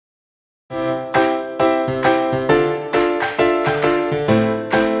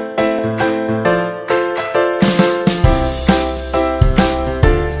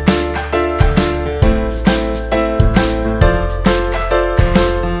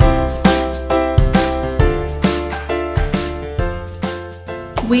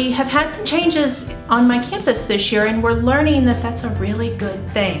had some changes on my campus this year, and we're learning that that's a really good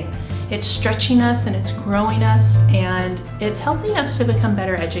thing. It's stretching us and it's growing us, and it's helping us to become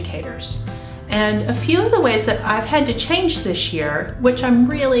better educators. And a few of the ways that I've had to change this year, which I'm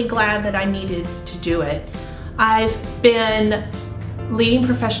really glad that I needed to do it, I've been leading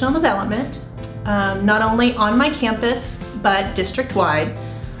professional development, not only on my campus, but district-wide.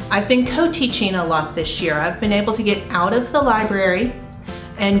 I've been co-teaching a lot this year. I've been able to get out of the library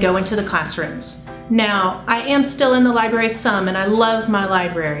and go into the classrooms. Now, I am still in the library some, and I love my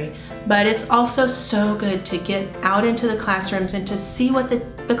library, but it's also so good to get out into the classrooms and to see what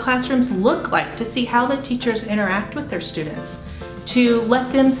the classrooms look like, to see how the teachers interact with their students, to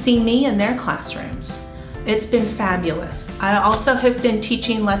let them see me in their classrooms. It's been fabulous. I also have been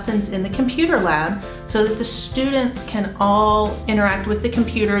teaching lessons in the computer lab so that the students can all interact with the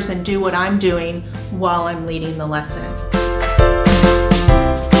computers and do what I'm doing while I'm leading the lesson.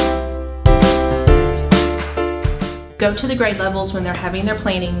 Go to the grade levels when they're having their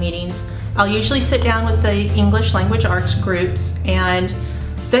planning meetings. I'll usually sit down with the English language arts groups, and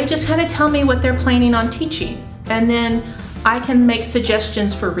they just kind of tell me what they're planning on teaching. And then I can make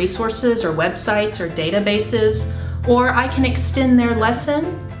suggestions for resources or websites or databases, or I can extend their lesson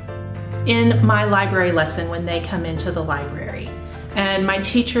in my library lesson when they come into the library. And my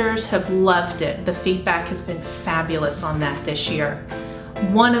teachers have loved it. The feedback has been fabulous on that this year.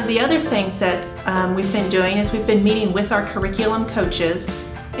 One of the other things that we've been doing is we've been meeting with our curriculum coaches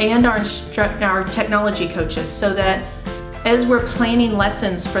and our technology coaches, so that as we're planning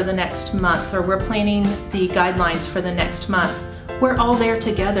lessons for the next month, or we're planning the guidelines for the next month, we're all there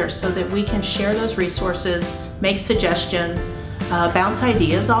together so that we can share those resources, make suggestions, bounce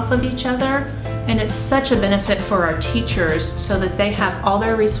ideas off of each other. And it's such a benefit for our teachers so that they have all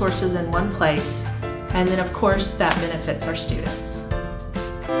their resources in one place. And then of course that benefits our students.